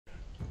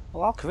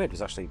Well, Al-Kharid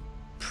was actually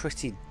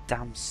pretty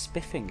damn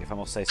spiffing, if I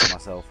must say so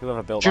myself.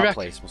 Whoever built Do you that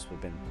reckon? place must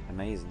have been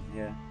amazing.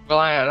 Yeah.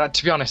 Well,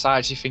 to be honest, I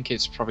actually think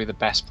it's probably the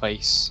best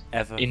place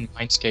Ever. in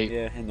Minescape.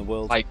 Yeah, in the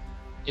world. Like,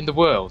 in the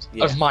world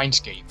Yeah. of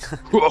Minescape.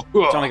 Do you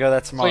want to go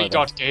there tomorrow? then?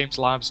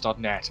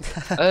 Play.gameslabs.net.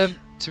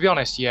 To be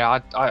honest, yeah,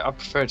 I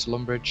prefer it to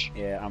Lumbridge.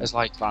 Yeah, I'm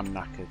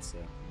knackered, so.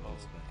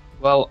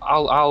 Well,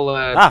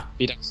 I'll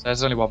be downstairs.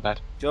 There's only one bed.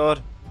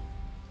 Jord.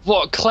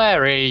 What,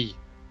 Clary?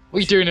 What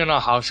are you doing in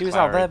our house, She was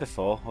Clary? out there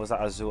before, or was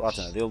that Azul? I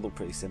don't know, they all look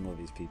pretty similar,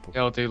 these people. They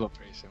all do look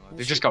pretty similar.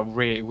 They've just got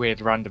really weird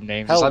random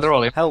names. Help, It's like they're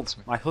all help!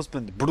 My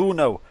husband,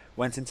 Bruno,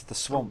 went into the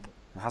swamp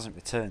and hasn't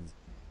returned.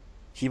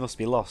 He must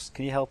be lost.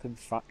 Can you help him?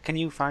 Can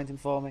you find him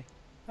for me?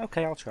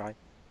 Okay, I'll try.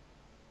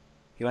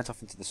 He went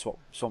off into the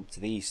swamp to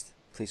the east.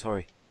 Please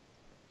hurry.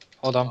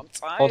 Hold on. I'm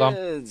tired. Hold on.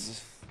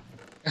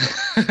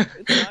 I'm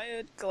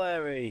tired,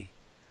 Clary.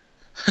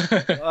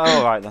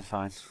 Oh, right then,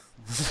 fine.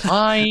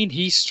 Fine,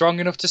 he's strong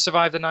enough to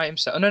survive the night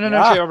himself. Oh, no,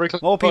 Ah, I already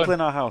clicked more the button. people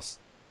in our house.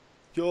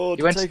 Jord,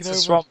 He went taking into the over.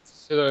 swamp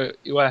to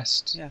the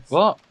west. Yes.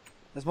 What?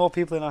 There's more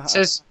people in our It house.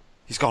 says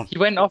He's gone. he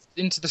went off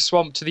into the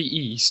swamp to the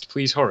east,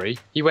 please hurry.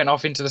 He went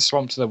off into the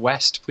swamp to the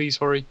west, please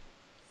hurry.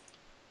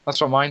 That's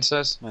what mine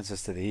says. Mine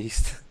says to the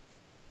east.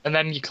 And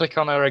then you click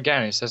on her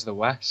again, it says the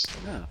west.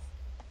 No.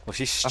 Well,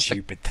 she's That's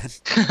stupid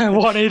then.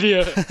 What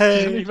idiot! She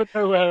doesn't even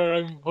know where her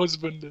own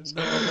husband is.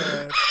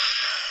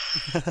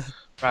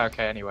 Right,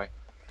 okay, anyway.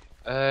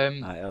 Where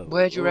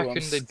do you reckon I'm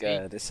they'd be?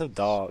 scared. It's so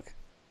dark.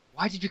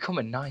 Why did you come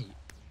at night?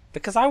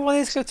 Because I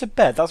wanted to go to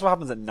bed. That's what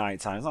happens at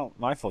night time. It's not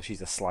my fault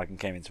she's a slag and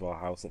came into our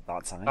house at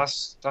that time.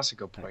 That's a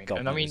good point. God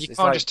And I mean, knows. you It's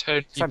can't like- just turn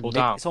It's, like people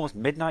down. it's almost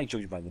midnight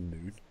judged by the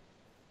moon.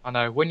 I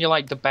know. When you're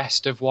like the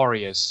best of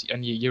warriors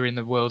and you're in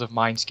the world of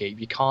Minescape,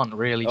 you can't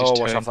really just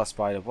Oh, watch turn off that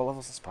spider. What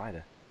level's the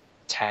spider?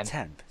 10.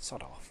 10.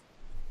 Sod off.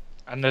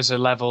 And there's a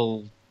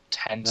level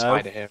 10 No.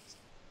 spider here.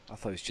 I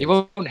thought it was He chasing.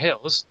 won't hit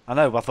us. I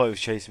know, but I thought it was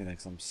chasing me then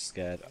because I'm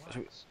scared.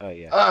 Oh,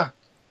 yeah. Ah!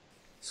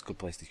 It's a good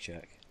place to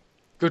check.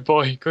 Good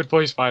boy,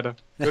 spider.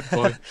 Good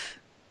boy.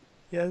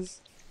 Yes.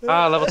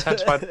 Level 10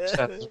 spider.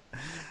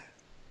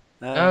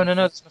 No,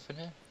 there's nothing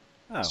here.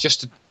 Oh. It's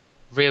just a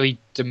really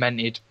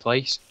demented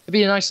place. It'd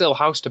be a nice little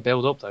house to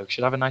build up, though.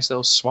 Should have a nice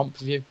little swamp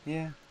view.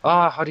 Yeah.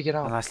 How do you get A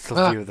out? nice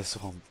little view of the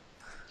swamp.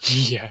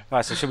 Yeah.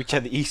 Right, so should we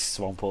check the east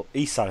swamp or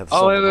east side of the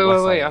swamp? Oh, or the west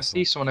side wait. of I the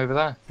see swamp? someone over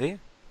there. Do you?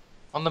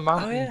 On the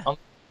mountain. Oh, yeah.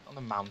 On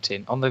the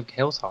mountain. On the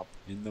hilltop.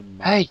 In the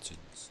Hey!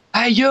 mountains.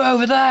 Hey, you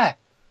over there!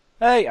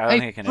 Hey, I don't Hey,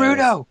 think I can hear us.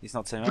 Bruno! He's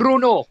not turning up.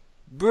 Bruno!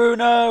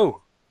 Bruno! What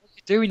are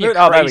you doing, you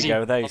Oh, there we crazy...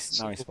 go.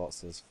 Now he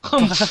spots us.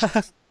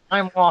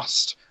 I'm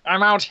lost.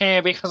 I'm out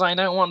here because I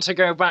don't want to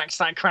go back to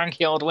that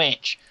cranky old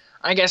witch.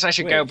 I guess I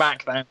should go Witch?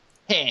 back then.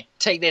 Here,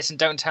 take this and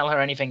don't tell her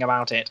anything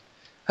about it.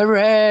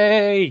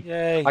 Hooray!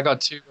 Yay. I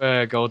got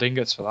 2 gold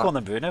ingots for that. Come on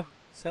then, Bruno.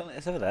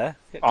 It's over there.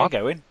 Get On.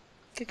 going.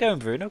 Get going,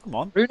 Bruno. Come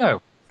on.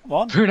 Bruno! Come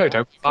on. Don't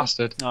be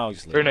bastard. No,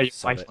 just leave Bruno, it. you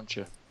Sod life it.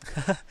 puncher.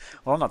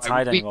 Well, I'm not Right,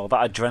 tired we- anymore.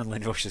 That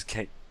adrenaline rush has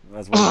kicked.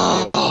 That's what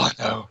Oh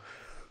no!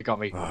 You got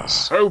me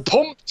so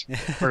pumped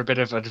for a bit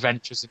of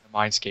adventures in the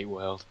Minescape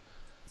world.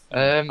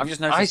 I've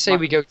just noticed I say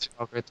we go to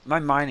Al-Kharid. My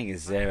mining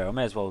is 0. I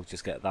may as well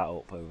just get that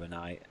up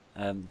overnight.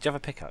 Do you have a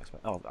pickaxe?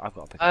 Oh, I've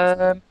got a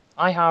pickaxe.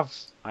 I have.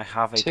 I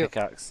have a 2.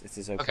 pickaxe. It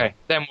is okay. Okay,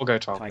 then we'll go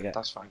to Can I Al-Kharid. get-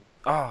 That's fine.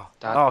 Oh,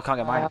 Dad. I can't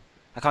get mine.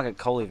 I can't get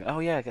coal even. Oh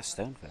yeah, I get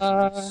stone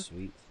first.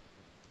 Sweet.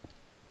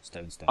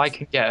 Stone. I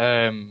can get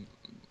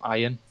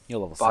iron. You're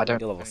level but I 7. don't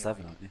You're level have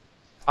 7, aren't you?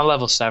 I'm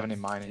level 7 in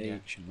mining. Yeah.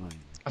 Ancient mining.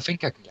 I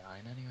think I can get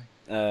iron anyway.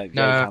 Yeah,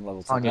 No, you can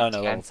level 10. only No,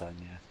 10. level 10.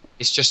 Yeah.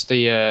 It's just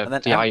the And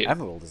then iron.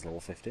 emerald is level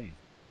 15.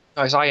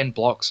 No, it's iron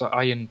blocks,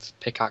 iron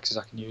pickaxes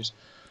I can use.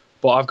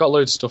 But I've got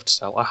loads of stuff to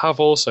sell. I have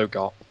also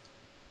got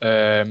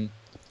a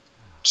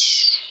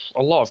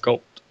lot of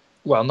gold.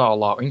 Well, not a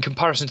lot. In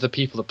comparison to the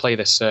people that play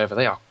this server,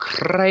 they are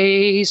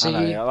crazy. I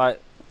know. Yeah,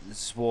 like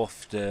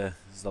Swafter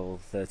is level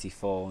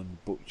 34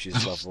 and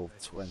Butcher's level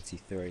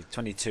 23,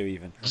 22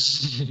 even.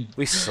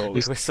 We suck.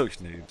 We're such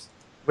noobs.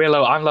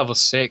 I'm level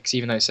 6,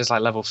 even though it says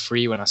like level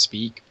 3 when I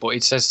speak, but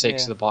it says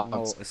 6 at the bottom.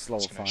 Well, it's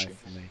level Just gonna 5 shoot.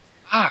 for me.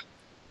 Ah!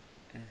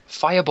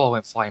 Fireball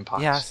went flying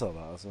past. Yeah, I saw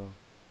that as well.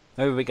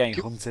 Maybe we're getting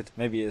hunted.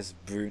 Maybe it's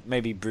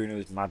Maybe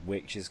Bruno's mad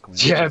witch is coming.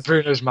 Yeah, at us.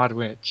 Bruno's Mad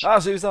Witch. Ah,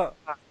 so who's that?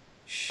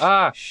 Shh.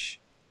 Ah. Shh.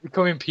 We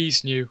come in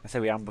peace, new. I say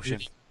we ambush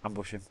him.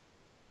 Ambush him.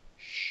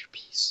 Shh,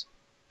 peace.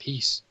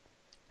 Peace.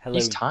 Hello.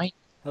 He's tiny.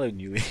 Hello,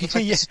 Newly. He's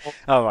like yeah. a small-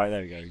 Oh right,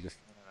 there we go. Just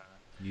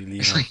Newly.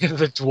 He's like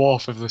the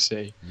dwarf of the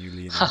sea.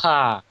 Newly.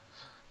 Haha.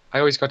 I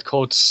always got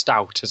called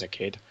stout as a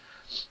kid.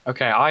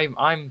 Okay,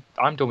 I'm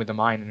done with the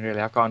mining really.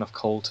 I've got enough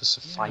coal to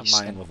suffice.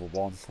 Mine level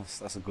 1.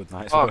 That's a good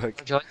night's Oh, work.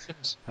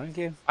 congratulations. Thank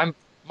you.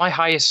 My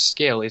highest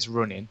skill is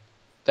running,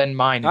 then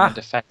mining Ah. and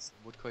defense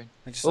and woodcutting.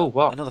 I just, Oh,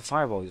 what? Another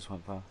fireball just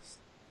went past.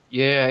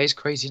 Yeah, it's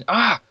crazy.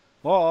 Ah!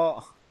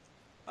 What?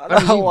 I What do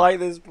you don't mean? like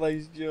this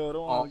place, Joe. I don't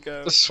Oh, want to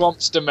go. the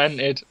swamp's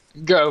demented.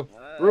 Go.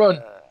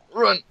 Run.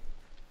 Run.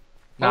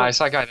 Nah, Oh. it's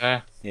that guy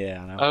there.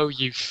 Yeah, I know. Oh,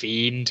 you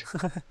fiend.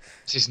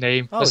 What's his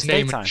name? Oh, That's it's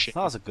name daytime. and shit.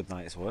 That was a good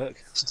night's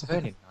work. It's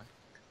turning night.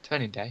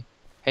 Turning day.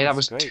 Hey, that That's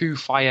was great. 2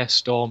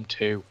 Firestorm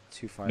 2.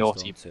 2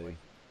 Naughty Firestorm 2.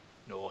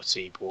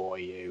 Naughty boy,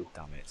 you.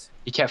 Damn it.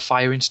 He kept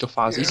firing stuff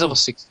at us. He's Ew. level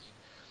 16.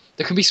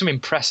 There can be some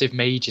impressive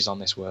mages on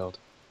this world.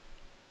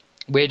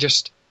 We're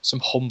just some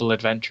humble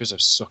adventurers of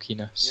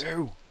suckiness.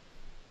 You.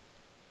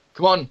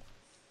 Come on,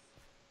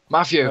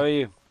 Matthew. How are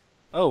you?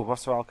 Oh,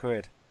 what's the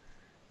Al-Kharid?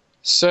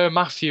 Sir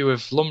Matthew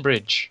of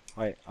Lumbridge.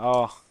 Wait,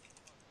 oh.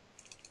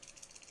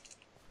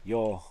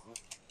 You're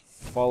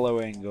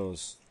following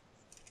us.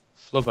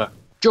 Flubber.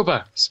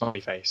 Jubber. Smiley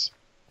face.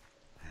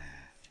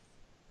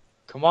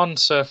 Come on,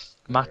 Sir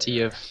Matty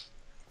of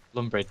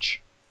Lumbridge.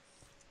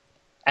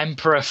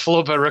 Emperor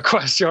Flubber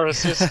requests your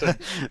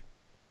assistance.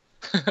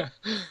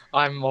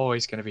 I'm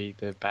always going to be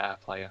the better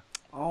player.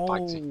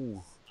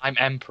 Oh. I'm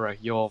Emperor,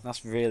 you're...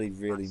 That's really,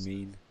 really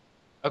mean.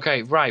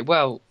 Okay, right,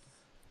 well,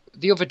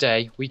 the other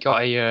day we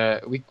got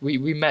a...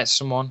 we met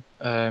someone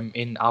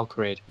in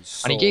Al-Kharid,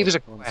 and he gave us a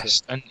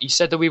quest, and he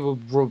said that we were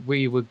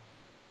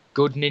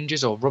good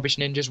ninjas or rubbish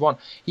ninjas.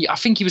 I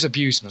think he was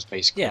abusing us,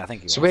 basically. Yeah, I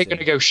think he was. So we're going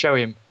to go show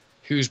him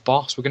who's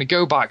boss. We're going to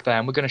go back there,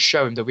 and we're going to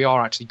show him that we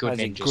are actually good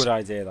That's ninjas. a good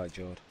idea, like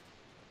Jord.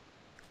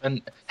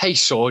 And, hey,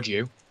 Sword,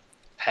 you.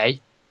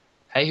 Hey,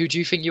 who do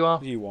you think you are?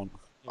 What do you want?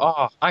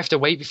 Oh, I have to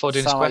wait before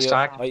doing this quest.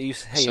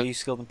 Hey, are you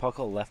skilled in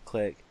parkour? Left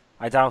click.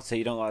 I doubt it.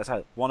 You don't like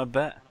that. Want a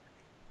bet?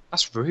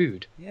 That's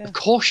rude. Yeah. Of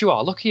course you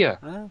are. Look here.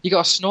 Oh. You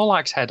got a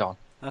Snorlax head on.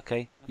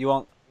 Okay. You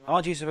want?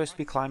 Aren't you supposed to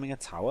be climbing a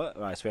tower?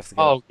 Right. So we have to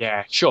go. Oh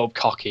yeah. Shut up,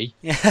 cocky.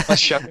 Yeah. Let's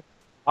show him.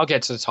 I'll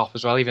get to the top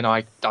as well, even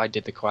though I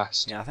did the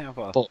quest. Yeah, I think I've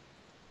got. But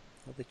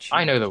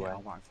I know the way.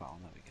 I'll whack that on.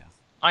 There we go.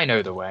 I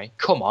know the way.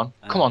 Come on,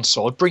 come on,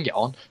 Sword, bring it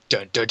on.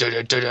 Dun dun dun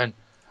dun dun. Dun.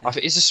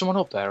 Is there someone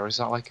up there, or is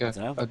that like I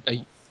don't know.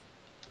 a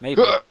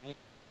Maybe.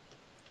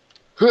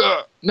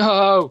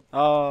 No!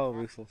 Oh,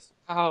 ruthless.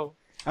 Ow.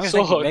 I'm just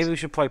thinking maybe we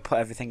should probably put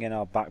everything in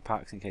our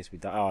backpacks in case we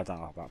die. Oh, I don't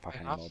have a backpack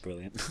anymore.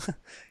 Brilliant.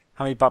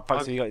 How many backpacks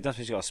have you got? You don't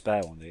suppose you got a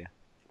spare one, do you?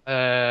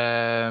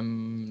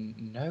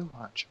 No,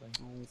 actually.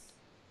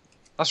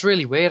 That's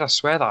really weird. I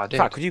swear that I did. In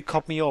fact, could you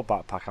cop me your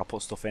backpack? I'll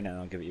put stuff in it and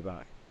I'll give it you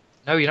back.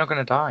 No, you're not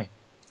gonna die.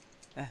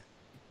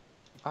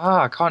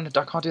 I can't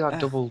do that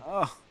double.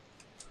 Oh,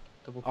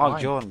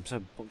 Climb. Jordan, I'm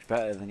so much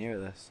better than you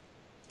at this.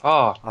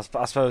 Oh. I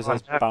suppose I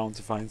was bound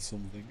to find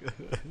something.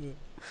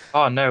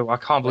 Oh no, I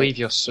can't believe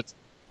you're such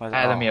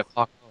better than me at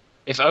parkour.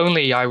 If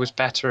only I was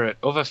better at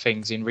other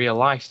things in real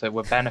life that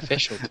were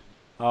beneficial to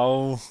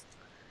me.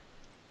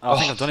 I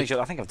think I've done it.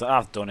 I think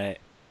I've done it.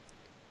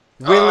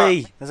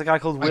 Willie! There's a guy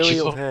called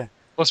Willie up here.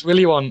 What's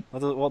Willie want?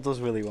 What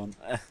does Willie want?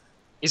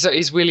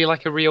 Is Willie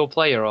like a real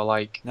player or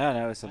like?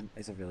 No, it's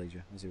a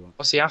villager. What does he want?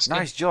 What's he asking?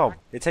 Nice job.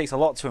 It takes a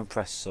lot to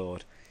impress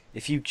Sword.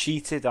 If you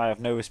cheated, I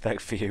have no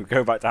respect for you.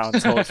 Go back down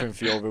and talk to him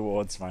for your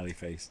reward, smiley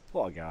face.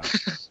 What a guy.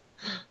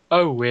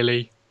 Oh,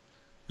 Willie.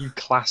 You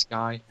class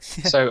guy.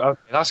 So,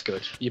 okay, that's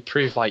good. You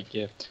prove, like,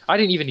 you... I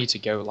didn't even need to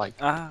go, like...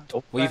 Well,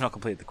 you've not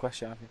completed the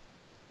quest yet, have you?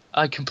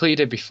 I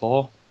completed it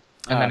before,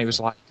 and then it was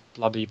like,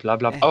 blah, blah, blah,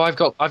 blah. Oh, I've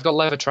got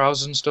leather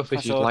trousers and stuff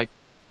if you'd like...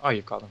 Oh,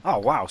 you've got them. Oh,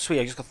 wow, sweet.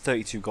 I just got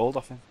 32 gold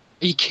off him.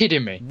 Are you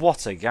kidding me?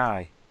 What a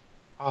guy.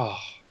 Oh.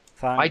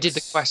 Thanks, I did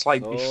the quest,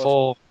 like, Sword.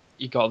 before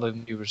you got the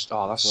new...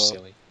 Oh, that's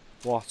silly.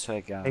 What a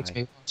guy. Makes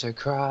me want to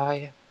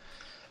cry.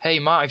 Hey,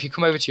 Matt, if you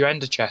come over to your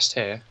ender chest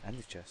here...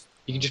 Ender chest?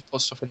 You can just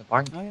put stuff in the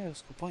bank. Oh yeah,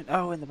 that's a good point.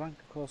 Oh, in the bank,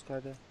 of course, can I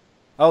do?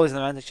 Oh, is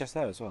there an ender chest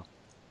there as well?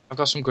 I've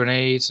got some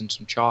grenades and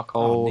some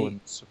charcoal neat.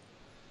 and some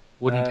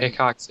wooden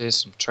pickaxes,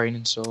 some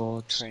training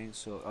swords. Training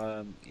sword.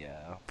 Yeah,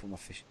 I'll put my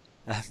fish.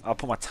 I'll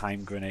put my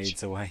time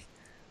grenades away.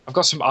 I've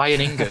got some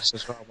iron ingots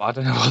as well, but I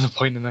don't know what the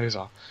point in those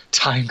are.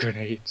 Time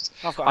grenades.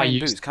 I've got iron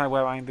boots. Can I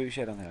wear iron boots?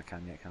 Yeah, I don't think I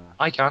can yet, can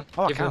I? I can.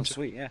 Oh, Give I can. them to...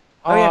 Sweet, yeah.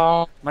 Oh,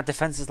 yeah. My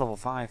defense is level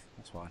 5.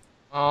 That's why.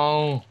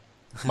 Oh.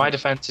 My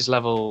defense is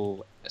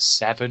level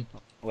 7.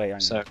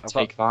 Wait, so I've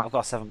take got, that. I've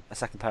got a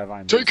second pair of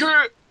iron Take boots.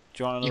 it!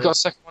 Do you want You got a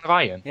second one of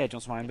iron? Yeah, do you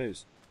want some iron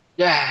boots?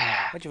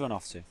 Yeah! Where'd you run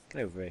off to?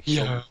 Get over here.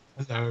 Yeah,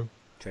 hello.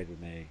 Trade with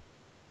me.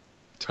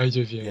 Trade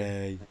with you.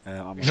 Yay.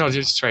 You've not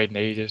just trading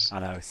ages. I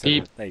know. So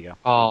there you go.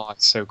 Oh,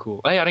 it's so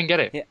cool. Hey, I didn't get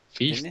it. Yeah.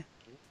 Thief. Didn't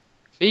you?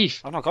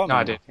 Thief. I've not got it. No,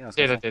 I did. Yeah,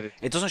 I did.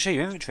 It doesn't show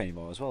you inventory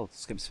anymore as well.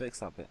 Skip's fixed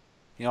that bit.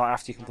 You know,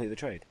 after you complete the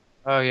trade.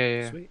 Oh,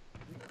 yeah. Sweet.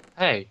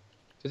 Hey,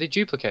 did they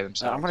duplicate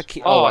themselves? I'm gonna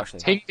keep. Oh, actually.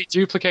 I think they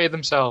duplicated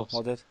themselves.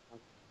 What did?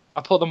 I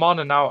put them on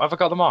and now... Have I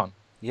got them on?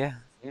 Yeah.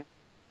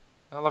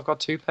 Well, I've got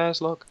 2 pairs,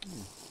 look.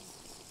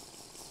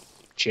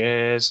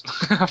 Cheers.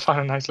 I found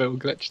a nice little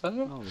glitch there.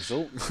 Oh,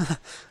 result.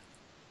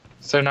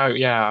 So now,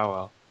 yeah, oh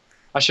well.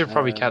 I should have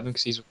probably kept them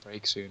because these will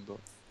break soon, but...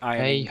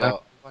 Iron Hey,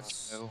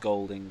 ingots,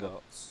 gold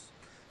ingots.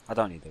 I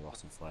don't need the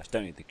rotten flesh.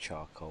 Don't need the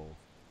charcoal,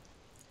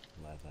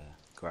 leather,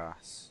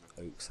 grass,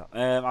 oak sap.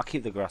 I'll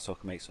keep the grass so I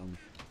can make some...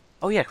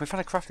 Oh yeah, can we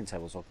find a crafting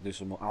table so I can do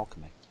some more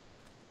alchemy?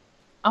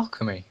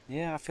 Alchemy?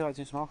 Yeah, I feel like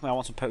doing some alchemy. I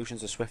want some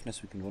potions of swiftness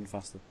so we can run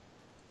faster.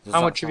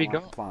 How much have you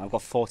got? I've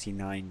got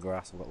 49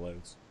 grass, I've got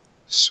loads.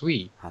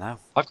 Sweet. I know.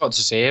 I've got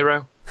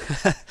 0.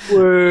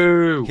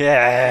 Woo!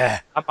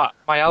 Yeah!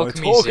 My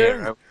alchemy's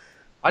 0.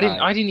 I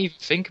Right. didn't even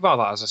think about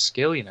that as a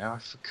skill. You know,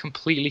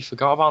 completely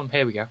forgot about them.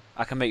 Here we go.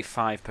 I can make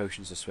 5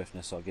 potions of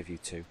swiftness, so I'll give you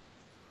 2.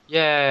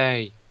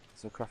 Yay!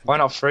 So crafting Why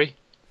not 3?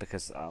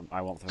 because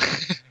I want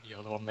 3.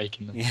 You're the one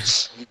making them. Yeah.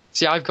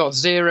 See, I've got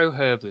 0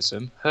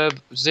 herbalism,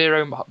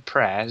 0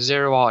 prayer,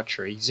 0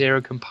 archery, 0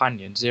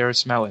 companion, 0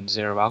 smelling,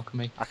 0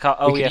 alchemy. I can't.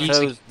 Oh We yeah, could for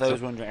easily-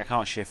 those wondering, I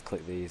can't shift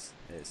click these.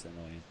 It's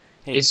annoying.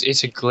 Hey, It's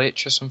a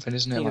glitch or something,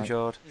 isn't it? here you go, Like...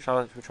 Jord.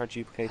 Shall we try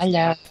duplicating?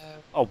 Hello.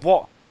 Oh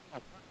what?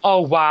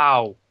 Oh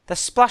wow! They're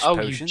splash Oh,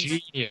 potions. you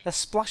genius! They're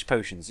splash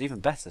potions, even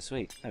better.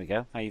 Sweet. There we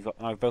go.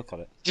 Now we've both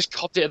got it. Just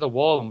copped it at the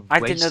wall. And I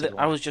didn't know wasted that.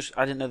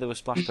 one. I didn't know there were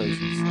splash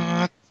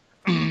potions.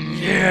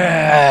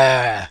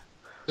 Yeah.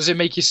 Does it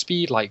make your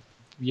speed like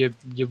your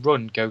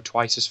run go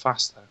twice as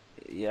fast though?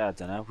 Yeah, I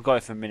don't know. We got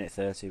it for minute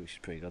 30, which is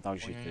pretty good. I'll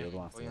just use the other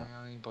one after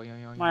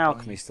that. My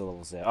alchemy's still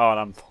level 0. Oh, and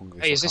I'm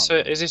hungry. Hey, so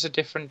is this a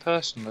different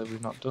person that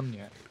we've not done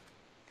yet?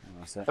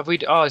 That's it. Have we?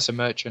 Oh, it's a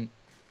merchant.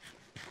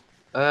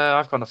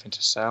 I've got nothing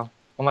to sell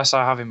unless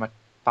I have in my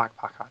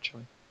backpack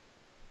actually.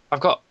 I've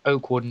got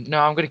oak wood. No,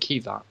 I'm gonna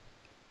keep that.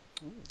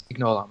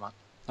 Ignore that, man.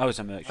 Oh, it's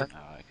a merchant.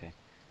 Oh, okay.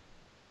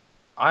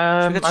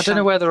 I don't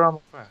know where they're on.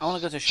 I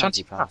want to go to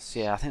Shanty Pass.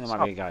 Yeah, I think there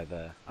might be a guy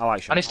there. I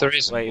like Shanty And if there Pass.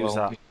 isn't, Wait, who's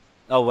well, that?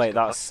 Oh wait,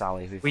 that's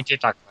Sally. We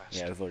did that quest.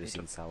 Yeah, we've already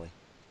seen Sally.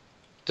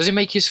 Does it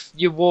make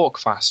you walk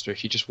faster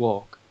if you just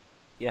walk?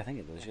 Yeah, I think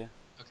it does. Yeah.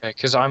 Okay,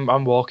 because I'm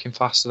walking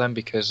faster then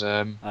because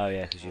Oh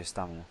yeah, because you're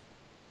stamina.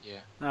 yeah.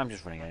 No, I'm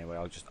just running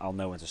anyway. I'll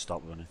know when to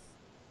stop running.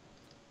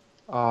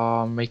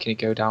 Oh, I'm making it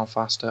go down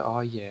faster.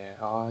 Oh yeah,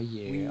 oh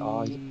yeah,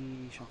 oh yeah.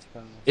 Shanty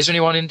Pass. Is there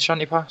anyone in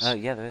Shanty Pass? Oh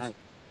yeah, there is.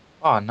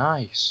 Oh,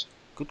 nice.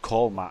 Good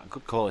call, Matt.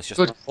 Good call. It's just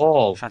Good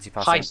call. Shanty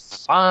Pass. High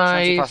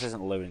Shanty Pass five.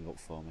 isn't loading up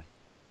for me.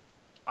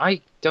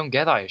 I don't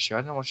get that issue. I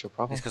don't know what's your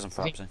problem. It's because I'm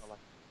I think frapsing. you're, like,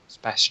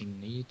 special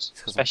needs.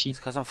 It's Special.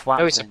 because I'm flat.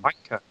 No, it's a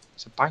banker.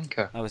 It's a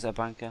banker. Oh, is it a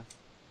banker?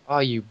 Oh,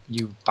 you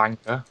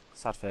banker.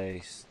 Sad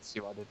face. See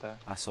what I did there?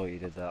 I saw you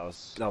did that.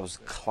 That was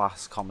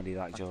class comedy,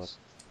 that Jord.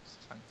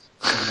 Thanks.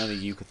 Something only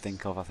you could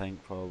think of, I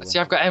think, probably. See,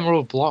 I've got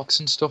emerald blocks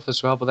and stuff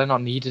as well, but they're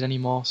not needed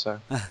anymore. So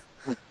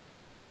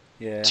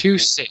Yeah. 2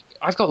 6.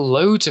 I've got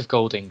loads of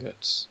gold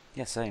ingots.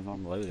 Yeah, same.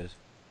 I'm loaded.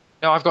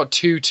 No, I've got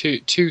 2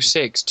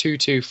 6 2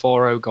 2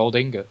 4 0 gold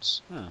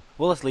ingots. Oh.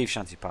 Well, let's leave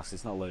Shanty Pass.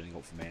 It's not loading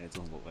up for me, and it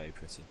doesn't look very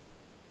pretty.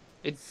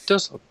 It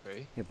does look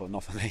pretty. Yeah, but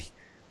not for me.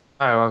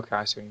 Oh, okay,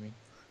 I see what you mean.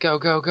 Go,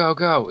 go, go,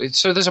 go.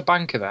 So there's a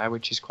banker there,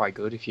 which is quite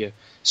good if you're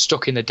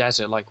stuck in the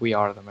desert like we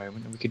are at the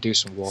moment, and we could do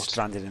some water.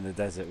 Stranded in the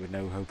desert with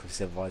no hope of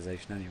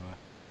civilization anywhere.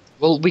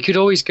 Well, we could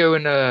always go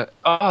and...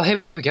 Oh,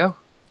 here we go.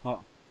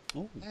 What?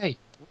 Ooh. Hey.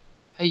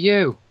 Hey,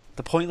 you.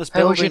 The pointless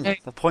Hey, what's your building.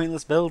 name? The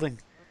pointless building.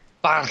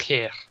 Back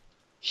here.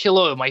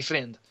 Hello, my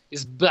friend.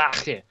 It's back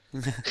here.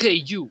 Hey,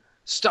 you.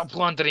 Stop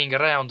wandering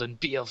around and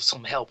be of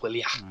some help, will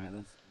ya? Alright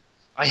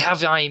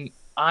then.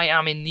 I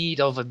am in need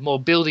of more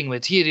building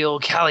material.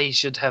 Callie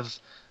should have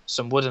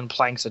some wooden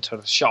planks at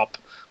her shop.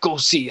 Go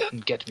see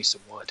and get me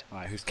some wood.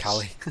 Alright, who's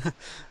Callie?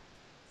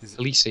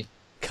 Khaleesi.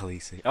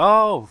 Khaleesi.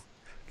 Oh!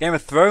 Game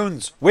of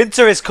Thrones!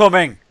 Winter is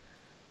coming!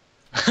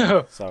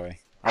 Sorry.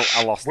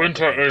 I lost that.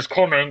 Winter is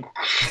coming.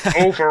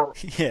 Over.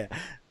 Yeah.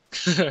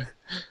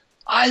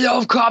 I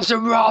love cops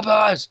and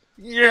robbers.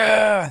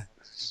 Yeah!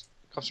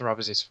 Cops and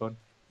robbers is fun.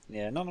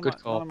 Yeah, none Good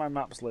call. of my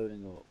maps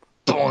loading up.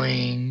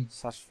 Boing.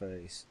 Sash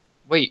face.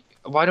 Wait,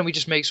 why don't we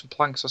just make some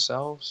planks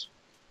ourselves?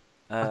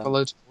 I've got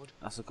loads of wood.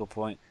 That's a good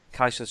point.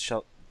 Kai should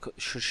shell.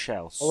 Should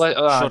Well,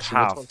 should actually,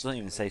 have. let's- Doesn't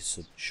even say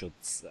should.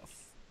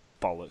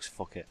 Bollocks.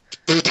 Fuck it.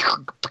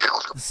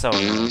 So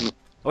I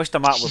wish the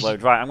map would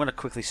load. Right, I'm gonna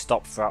quickly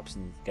stop fraps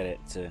and get it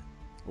to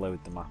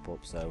load the map up.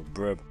 So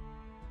brub.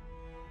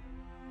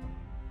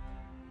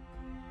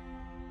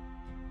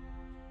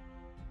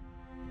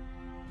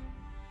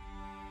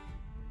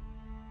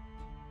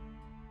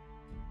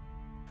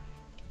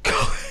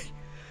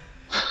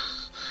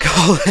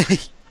 Carly.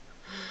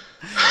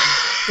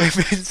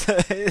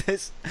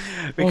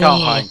 We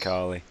can't find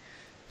Carly.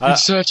 I'm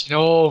searching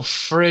all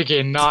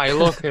friggin' night.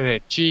 Look at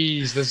it.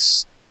 Jeez,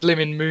 there's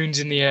blimmin' moons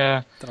in the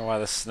air. Don't know why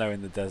there's snow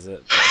in the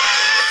desert.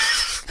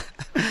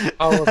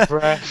 Out of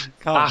breath.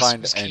 Can't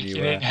find Asthma's it kicking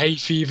anywhere. in. Hay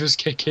fever's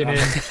kicking in.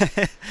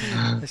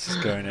 Let's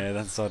just go in here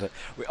then, sod it.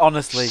 We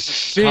honestly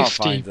can't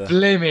 50 find her.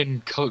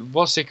 blimmin'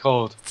 what's it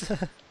called?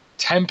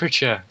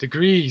 Temperature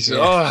degrees. Yeah.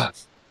 Ugh.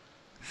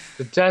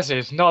 The desert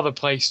is not the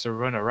place to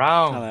run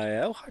around. Hello,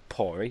 yeah. Oh, hi,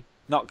 Pori.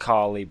 Not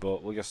Carly,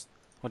 but we'll just.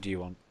 What do you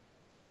want?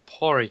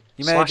 Pori.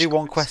 You may do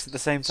one quest at the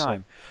same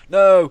time.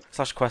 No!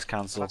 Slash quest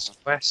cancel.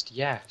 Quest,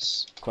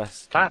 yes.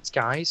 Quest. That,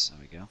 guys,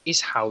 There we go.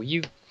 is how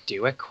you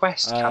do a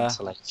quest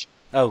cancellation.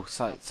 Oh,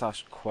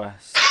 slash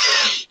quest.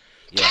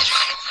 Yes.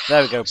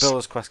 There we go.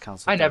 Builder's quest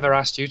cancel. I never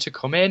asked you to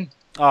come in.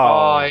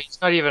 Oh, it's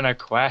not even a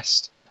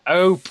quest.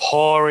 Oh,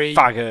 Pori.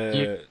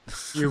 faggot.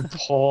 You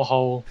poor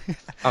hole.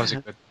 That was a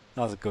good.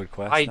 That was a good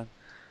quest. I- Then.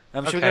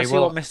 Should we go see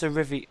what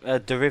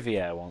Mr. De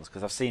Riviere wants?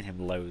 Because I've seen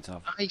him loads.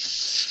 I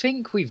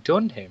think we've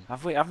done him.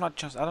 Have we? I don't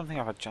think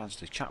I've had a chance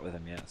to chat with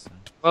him yet. So.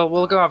 Well,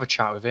 we'll go have a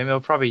chat with him.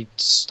 He'll probably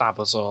stab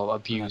us or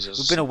abuse us.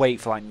 We've been awake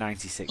for like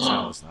 96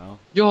 hours now.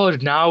 You're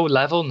now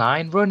level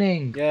 9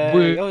 running. Yeah.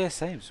 Oh yeah,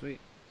 same.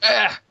 Sweet.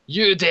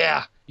 You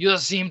there. You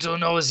seem to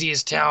know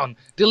this town.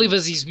 Deliver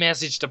this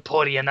message to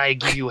Pori and I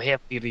give you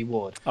half the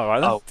reward.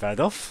 Alright then, fair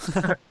enough.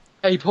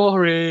 Hey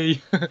Pori!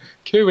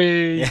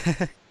 Cooey!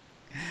 Yeah.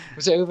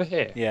 Was it over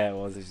here? Yeah, it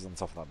was. It was on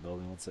top of that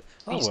building, wasn't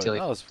it?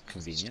 That was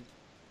convenient.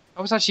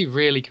 That was actually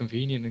really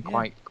convenient and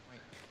quite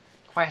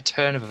a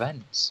turn of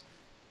events.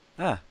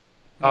 Ah.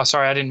 Oh,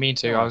 sorry, I didn't mean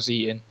to. I was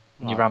eating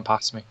and you ran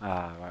past me.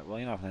 Ah, right. Well,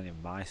 you're not having any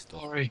of my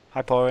stuff. Pori.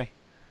 Hi, Pori.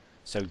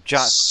 So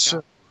Jack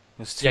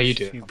was too you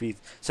do. stupid.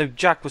 So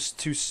Jack was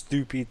too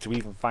stupid to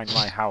even find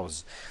my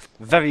house.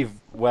 Very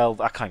well.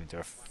 I can't even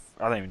do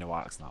I don't even know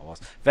what accent that was.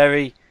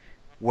 Very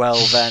well.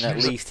 Then at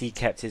least he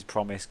kept his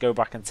promise. Go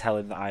back and tell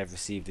him that I have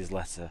received his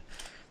letter.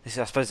 I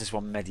suppose this is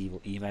what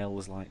medieval email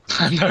was like.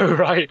 I know,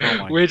 right?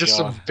 Oh We're just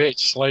some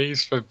bitch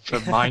slaves for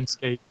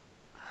Minescape.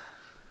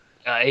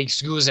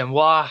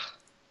 Excusez-moi.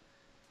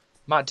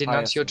 Matt didn't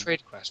answer your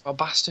trade request. Well,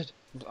 bastard.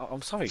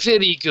 I'm sorry.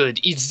 Very good.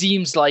 It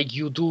seems like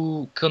you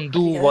can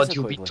do what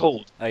you be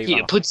told.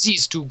 Here, put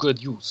these to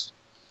good use.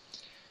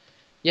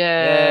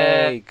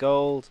 Yay,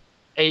 gold.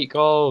 8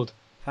 gold.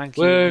 Thank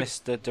you,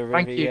 Mr. De Riviere.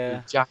 Thank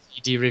you,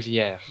 Jackie De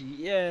Riviere.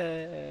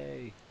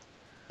 Yay.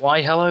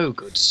 Why, hello,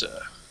 good sir.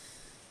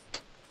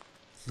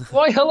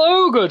 Why,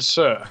 hello, good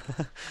sir.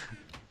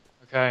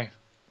 Okay.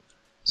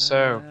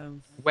 So,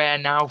 where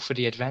now for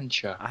the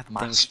adventure?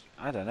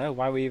 I don't know.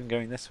 Why are we even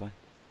going this way?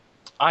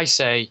 I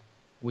say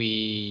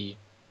we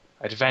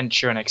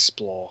adventure and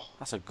explore.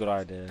 That's a good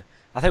idea.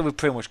 I think we've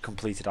pretty much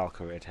completed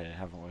Al-Kharid here,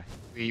 haven't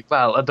we?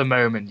 Well, at the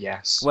moment,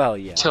 yes. Well,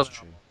 yeah, that's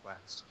true.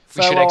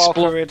 We should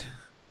explore. Al-Kharid.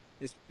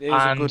 It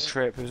was a good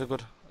trip. It was a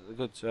good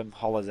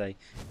holiday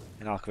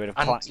in Al-Kharid.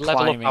 And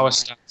level up our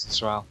stats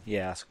as well.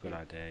 Yeah, that's a good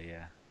idea,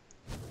 yeah.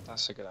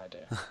 That's a good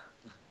idea.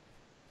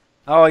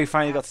 Oh, you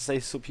finally got to say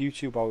sub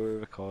YouTube while we were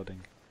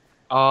recording.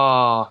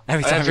 Oh,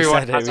 every time we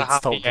said it, we'd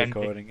stop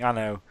recording. I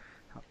know.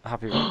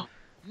 Happy with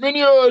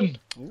Minion!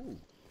 Ooh.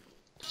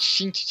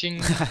 Ching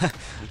ching.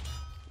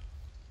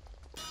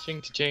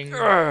 Ching ching.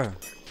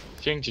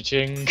 Ching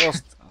ching.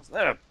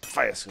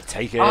 Fire,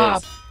 take it. Ah,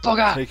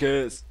 bugger! Take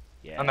it.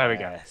 Yes. And there we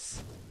go.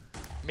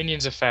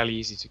 Minions are fairly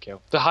easy to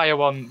kill. The higher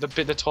one,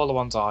 the taller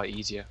ones are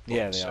easier.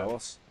 Yeah, they are.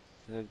 What's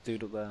the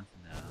dude up there?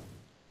 No.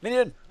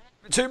 Minion!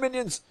 2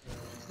 minions!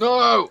 No!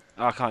 Oh,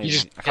 I can't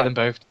even get them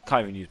both.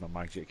 Can't even use my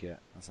magic yet.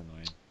 That's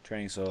annoying.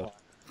 Training sword.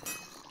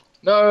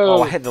 No!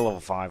 Oh, I hit the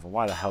level 5 one.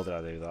 Why the hell did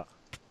I do that?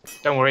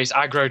 Don't worry, it's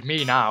aggroed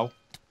me now.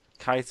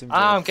 Kite and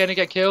I'm gonna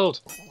get killed.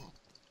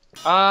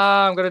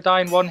 I'm gonna die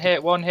in one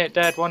hit,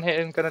 dead, one hit,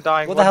 I'm gonna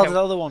die. What the hell did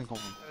the other one come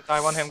from? I'm gonna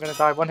die, one hit, I'm gonna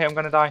die, one hit, I'm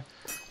gonna die.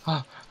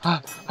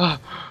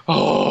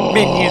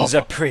 Minions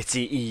are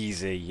pretty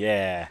easy,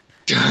 yeah.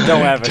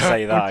 Don't ever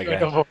say that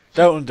again.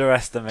 Don't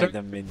underestimate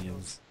the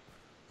minions.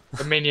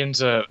 The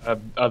minions are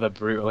the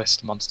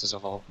brutalist monsters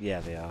of all.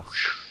 Yeah, they are.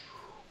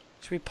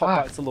 Should we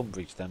pop back to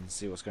Lumbridge then and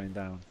see what's going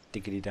down?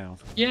 Diggity down.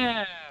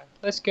 Yeah,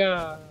 let's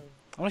go.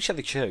 I want to check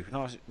the church.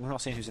 We've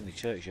not seen who's in the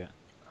church yet.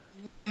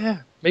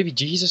 Yeah, maybe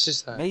Jesus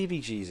is there. Maybe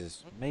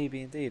Jesus.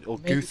 Maybe indeed. Or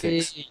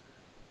Guthix.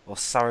 Or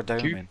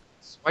Saradomin.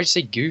 Why'd you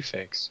say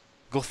Guthix?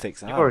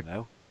 Guthix, I don't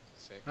know.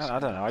 I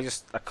don't know.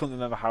 I couldn't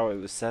remember how it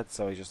was said,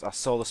 so I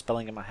saw the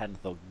spelling in my head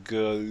and thought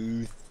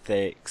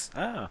Guthix.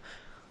 Ah.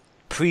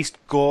 Priest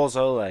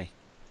Gorzole.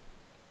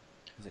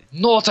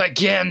 Not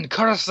again!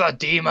 Curse the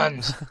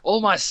demons!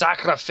 All my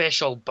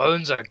sacrificial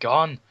bones are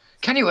gone.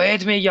 Can you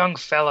aid me, young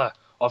fella?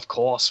 Of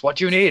course. What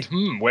do you need?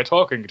 We're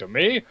talking to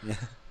me. Yeah.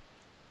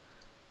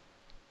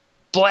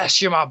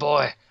 Bless you, my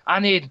boy. I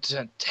need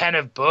 10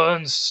 of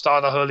bones to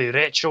start the holy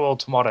ritual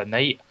tomorrow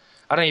night.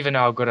 I don't even know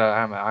how good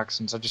I am at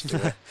accents. I just do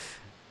it.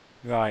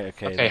 Right,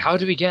 okay. Okay, how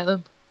do we get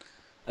them?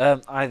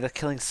 Either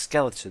killing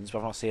skeletons, but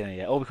I've not seen any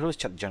yet. Or we could always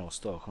check the general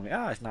store. Can we?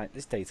 Ah, it's night.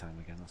 It's daytime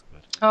again. That's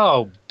good.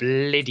 Oh,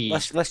 bloody.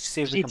 Let's just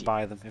see if we can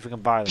buy them. If we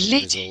can buy them.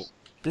 Bloody.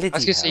 Bloody I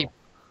was gonna say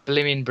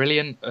blimmin'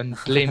 brilliant and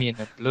blimmin'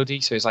 and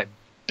bloody, so it's like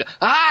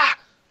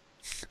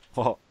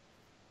What?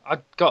 I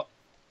got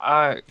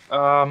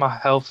my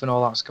health and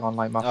all that's gone,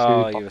 like my food.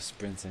 Oh, you were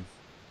sprinting.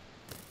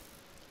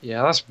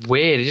 Yeah, that's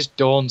weird. It just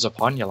dawns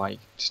upon you, like,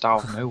 just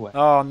out of nowhere.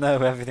 Oh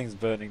no, everything's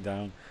burning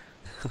down.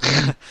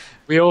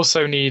 We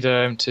also need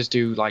to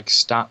do like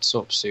stats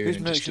up soon. Who's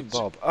Merchant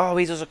Bob? Oh,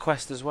 he does a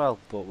quest as well,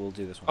 but we'll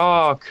do this one.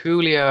 Oh,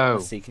 coolio.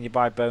 Let's see, can you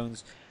buy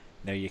bones?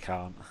 No, you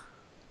can't.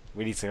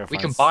 We need to go. We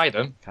can buy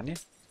them. Can you?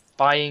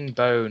 Buying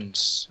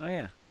bones. Oh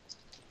yeah.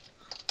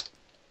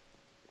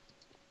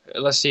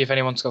 Let's see if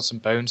anyone's got some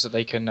bones that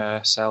they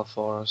can sell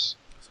for us.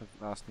 So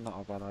that's not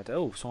a bad idea.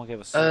 Oh, someone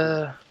gave us. Did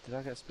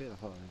I get a spear? I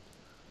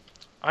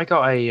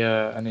thought I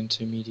got an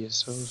intermediate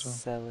soul as well.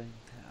 Selling.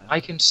 I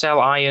can sell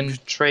iron,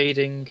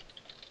 trading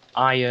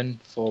iron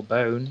for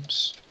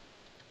bones.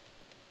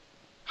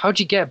 How'd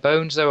you get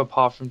bones though,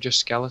 apart from just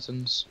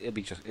skeletons?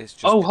 It's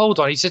just. Oh, hold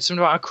on. He said something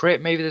about a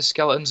crypt. Maybe there's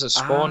skeletons that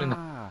spawn in the.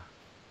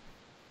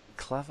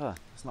 Clever.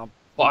 It's not.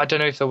 But I don't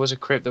know if there was a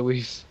crypt that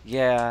we've.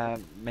 Yeah,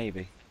 maybe.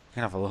 We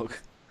can have a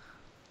look.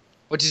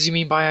 What does he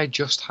mean by I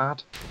just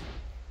had?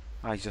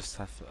 I just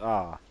have.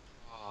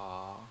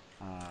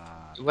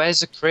 Where's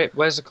the crypt?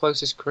 Where's the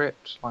closest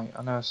crypt? Like,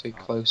 I know I say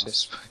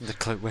closest.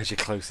 Where's your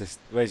closest?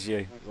 Where's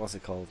your? What's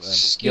it called?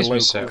 Excuse your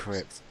me, local sir.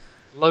 crypt.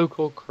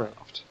 Local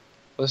crypt.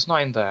 Well, it's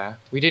not in there.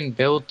 We didn't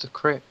build the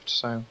crypt,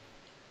 so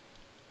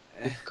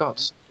we've got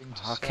something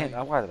to say.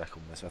 Why did I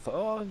come this way? I thought,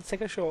 oh, I'll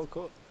take a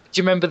shortcut. Do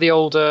you remember the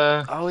old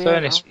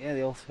furnace? Yeah,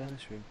 the old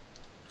furnace room.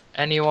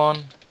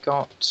 Anyone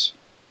got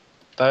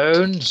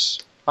bones?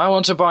 I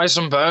want to buy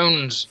some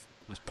bones.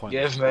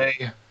 Give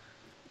me.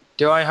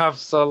 Do I have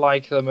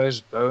the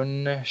most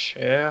bone-ish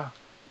here?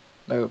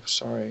 Nope,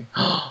 sorry.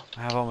 I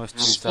have almost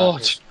 2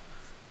 Sword.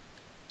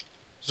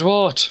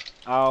 Sword.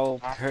 I'll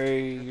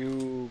pay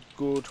you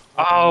good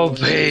I'll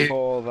money pay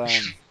for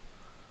them.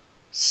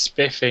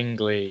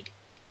 Spiffingly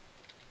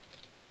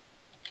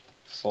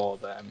for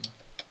them.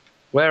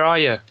 Where are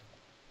you?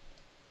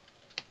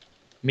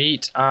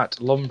 Meet at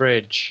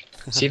Lumbridge.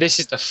 See, this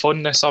is the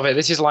funness of it.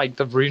 This is like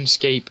the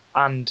RuneScape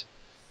and...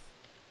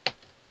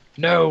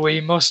 No,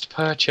 we must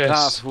purchase.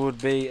 That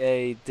would be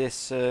a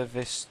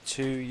disservice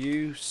to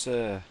you,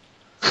 sir.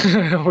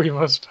 We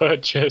must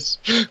purchase.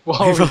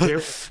 What are we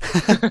doing?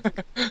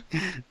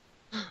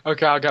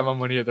 Okay, I'll get my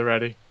money at the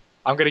ready.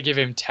 I'm going to give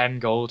him 10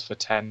 gold for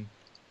 10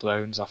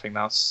 bones. I think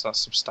that's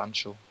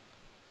substantial.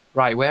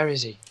 Right, where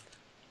is he?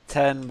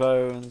 10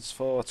 bones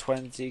for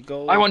 20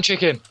 gold. I want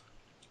chicken.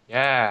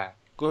 Yeah.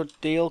 Good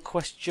deal,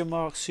 question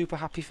mark, super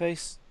happy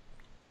face.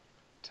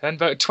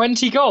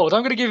 20 gold?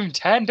 I'm going to give him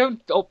 10.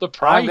 Don't up the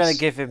price. I'm going to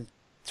give him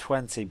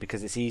 20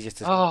 because it's easier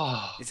to...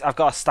 Oh. I've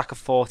got a stack of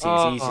 40.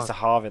 It's easier to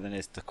halve it than it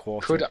is to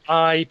quarter. Could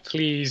I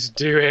please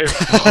do it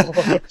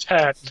for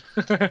 10?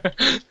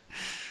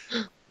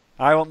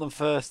 I want them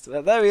first.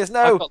 There he is.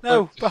 No,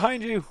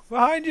 behind you.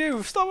 Behind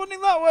you. Stop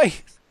running that way.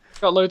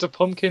 Got loads of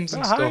pumpkins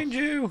and stuff. Behind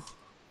you.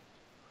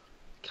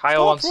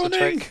 Kyle wants to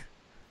trade.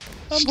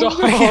 Stop.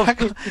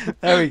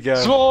 There we go.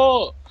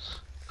 Sword.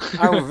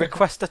 I will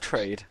request a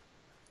trade.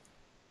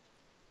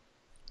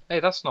 Hey,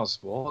 that's not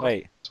Sword.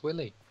 Wait. It's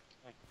Willy.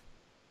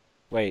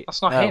 Wait.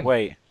 That's not him.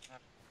 Wait.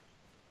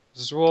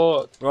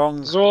 Sword.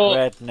 Wrong Sword.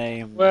 red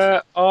name.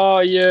 Where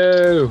are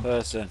you?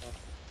 Person.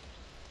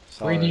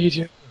 Sorry. We need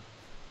you.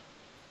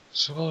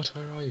 Sword,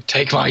 where are you?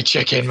 Take my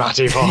chicken,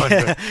 Matty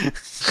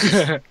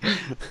 400.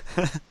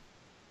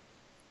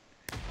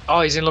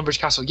 Oh, he's in Lumbridge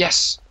Castle.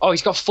 Yes. Oh,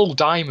 he's got full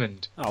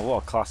diamond. Oh,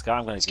 what a class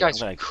guy! This guy's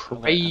crazy.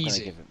 I'm gonna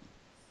give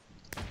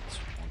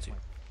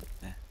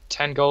him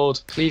 10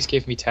 gold. Please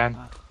give me 10.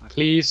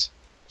 Please.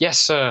 Yes,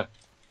 sir.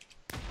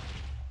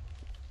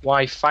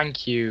 Why,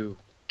 thank you,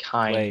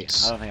 kind.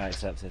 Wait, I don't think I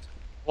accepted.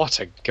 What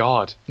a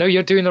god. No,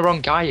 you're doing the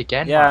wrong guy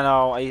again. Yeah, man.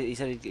 no. He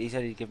said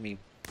he'd give me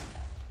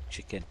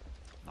chicken.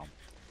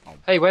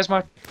 Hey, where's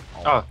my...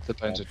 Oh, the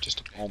bones are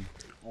just...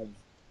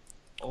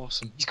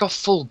 Awesome. He's got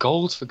full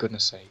gold, for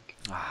goodness sake.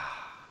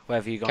 Where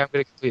have you gone? Can't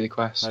really complete the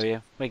quest. Oh,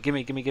 yeah. Wait,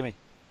 gimme.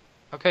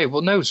 Okay,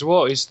 well, no,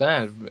 Zwart is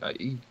there.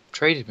 He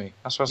traded me.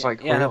 That's why I was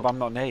like... Yeah, no, but I'm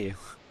not near you.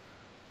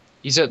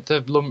 He's at the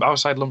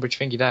outside Lumbridge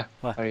thingy there.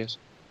 Where? There he is.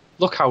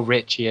 Look how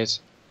rich he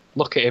is.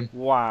 Look at him.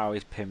 Wow,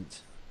 he's pimped.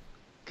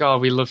 God,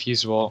 we love you,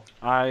 Zwart.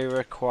 I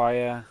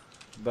require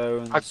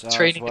bones. I'm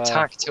training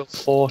attack till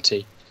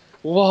 40.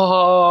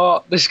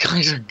 What? This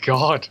guy's a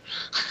god.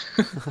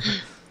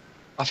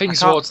 I think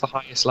Zwart's the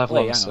highest level.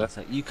 Wait, hang on a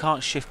sec. You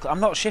can't shift. I'm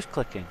not shift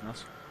clicking.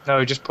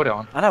 No, just put it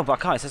on. I know, but I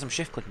can't. It says I'm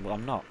shift clicking, but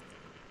I'm not.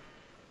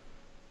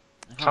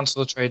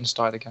 Cancel the trade and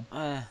start again.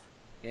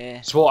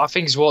 Yeah. Zwart, I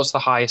think Zwart's the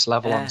highest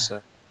level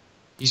answer.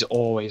 He's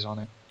always on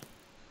it.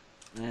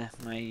 Yeah,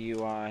 my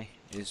UI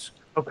is.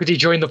 Oh, could he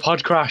join the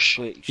pod crash?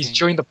 He's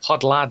joined the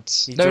pod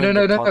lads.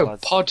 No.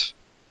 Pod.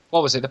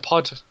 What was it? The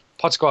pod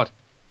squad.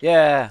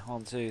 Yeah.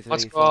 1, 2,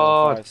 3,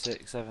 4, 5,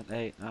 6, 7,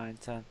 8, 9,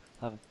 10,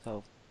 11,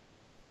 12,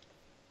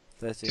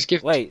 13.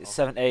 Wait,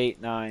 7,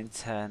 8, 9,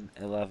 10,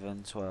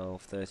 11,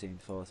 12, 13,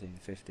 14,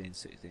 15,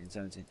 16,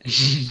 17,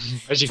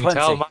 18. As you can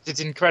tell, Matt is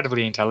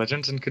incredibly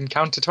intelligent and can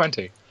count to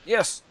 20.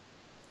 Yes.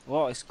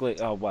 What is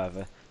glitch? Oh,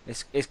 whatever.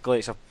 It's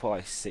glitch. I'll put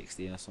like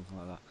 16 or something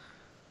like that.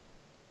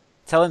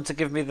 Tell him to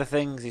give me the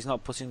things. He's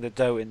not putting the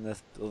dough in the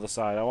other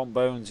side. I want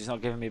bones. He's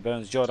not giving me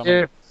bones. Jord,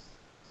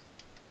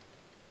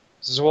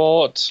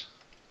 Zwart,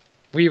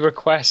 we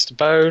request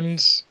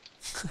bones.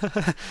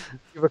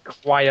 We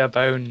require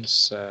bones,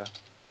 sir.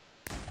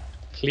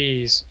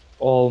 Please,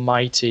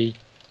 almighty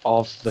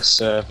of the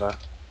server,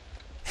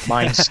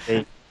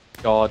 Minescape,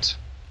 God,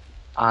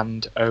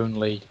 and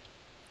only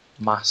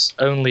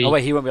only. Oh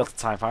wait, he won't be able to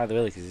type either,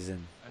 really, because he's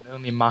in. And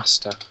only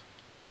master.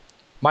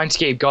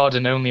 Minescape God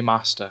and only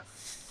master.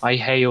 I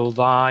hail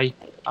thy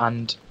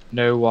and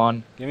no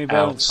one Give me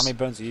bones. else. How many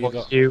bones have you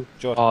got? You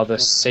Jord. are the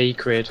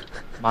sacred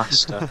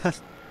master.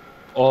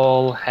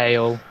 All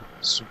hail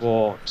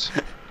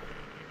Zwart.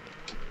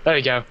 There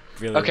we go.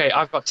 Brilliant. Okay,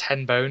 I've got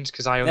 10 bones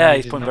because I only Yeah,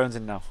 he's needed putting enough. bones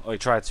in now. Oh, he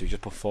tried to. He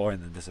just put 4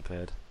 in and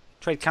disappeared.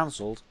 Trade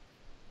cancelled.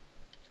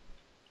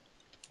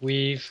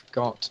 We've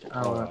got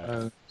our Alright.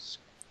 bones.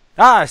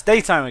 Ah, it's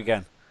daytime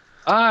again.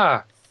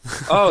 Ah!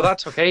 Oh, that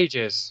took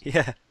ages.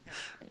 Yeah.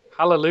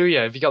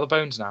 Hallelujah. Have you got the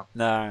bones now?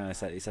 No, he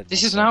said.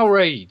 This is one an sec.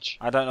 outrage.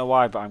 I don't know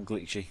why, but I'm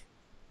glitchy.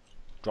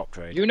 Drop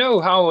trade. You know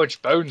how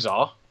much bones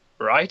are,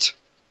 right?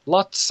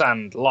 Lots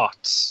and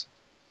lots.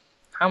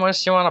 How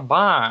much do you want to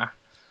buy?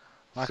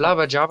 I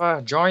Flabba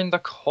Jabba, join the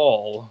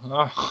call.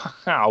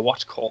 Oh,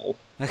 what call?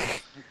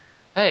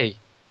 Hey,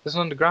 there's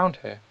an underground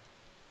here.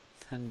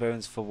 10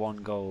 bones for 1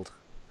 gold.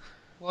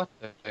 What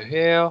the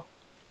hell?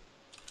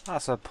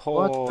 That's a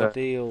poor What the-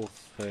 deal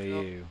for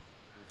you.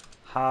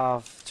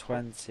 Have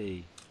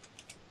 20.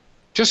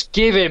 Just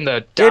give him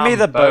the Give damn me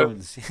the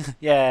bones. bones.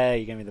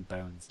 Yay, give me the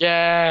bones.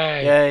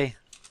 Yay! Yay.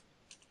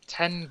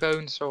 10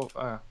 bones so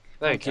there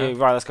Thank you you. go.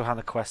 Right, let's go hand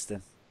the quest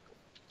in.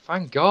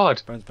 Thank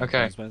God. Bones, bones, Okay.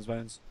 bones, bones,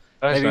 bones.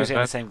 Bones, Maybe he was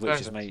bones, getting the bones,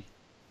 same glitch bones. as me.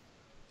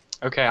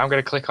 Okay, I'm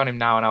gonna click on him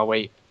now and I'll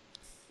wait.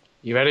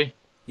 You ready?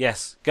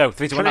 Yes. Go.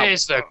 3, 2, 1 now.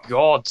 Praise the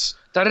gods.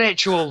 The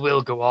ritual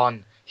will go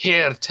on.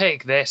 Here,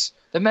 take this.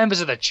 The members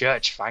of the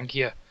church thank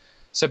you.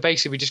 So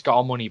basically, we just got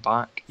our money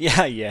back.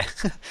 Yeah, yeah.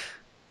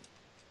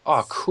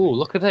 Oh, cool.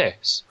 Look at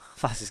this.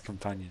 That's his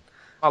companion.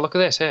 Oh, look at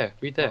this. Here,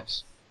 read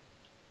this.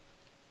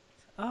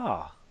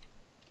 Ah.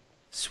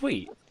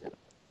 Sweet.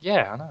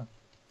 Yeah, I know.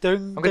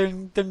 Dun, I'm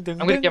dun, dun,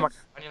 dun, I'm gonna get my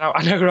companion out.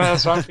 I know, right?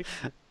 That's right.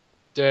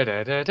 Da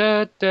da da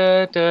da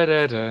da da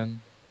da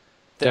dun.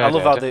 I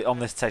love how they, on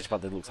this text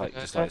pad they look like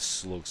just like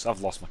slugs.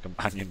 I've lost my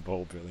companion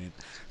ball. Brilliant.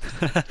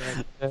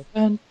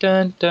 Dun,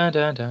 dun, dun,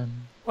 dun, dun.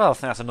 Well, I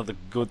think that's another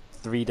good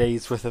 3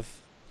 days worth of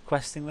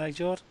questing there,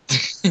 Jord.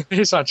 It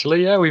is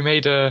actually, yeah. We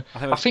made I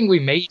I think we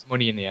made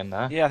money in the end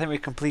there Yeah, I think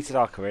we've completed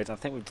Al-Kharid. I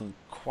think we've done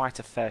quite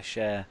a fair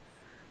share.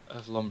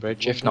 of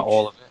Lumbridge, if not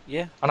all of it.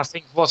 Yeah. And I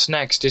think what's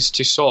next is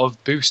to sort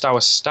of boost our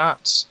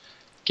stats,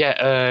 get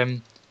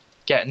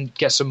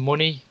some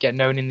money, get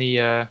known in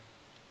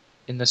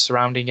the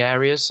surrounding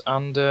areas,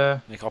 and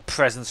Make our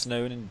presence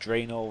known in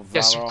Draenor,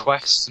 get some Varrock.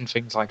 quests and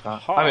things like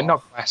that. Ha. I mean,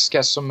 not quests,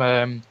 get some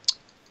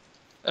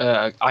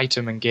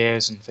item and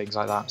gears and things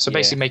like that. So Yeah.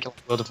 basically, make like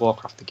World of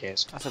Warcraft the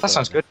gears. That's a That good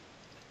sounds idea.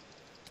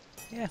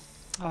 good. Yeah,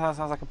 well, that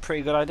sounds like a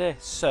pretty good idea.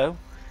 So,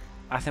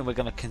 I think we're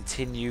going to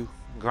continue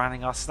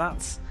grinding our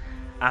stats,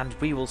 and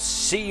we will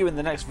see you in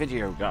the next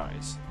video,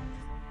 guys.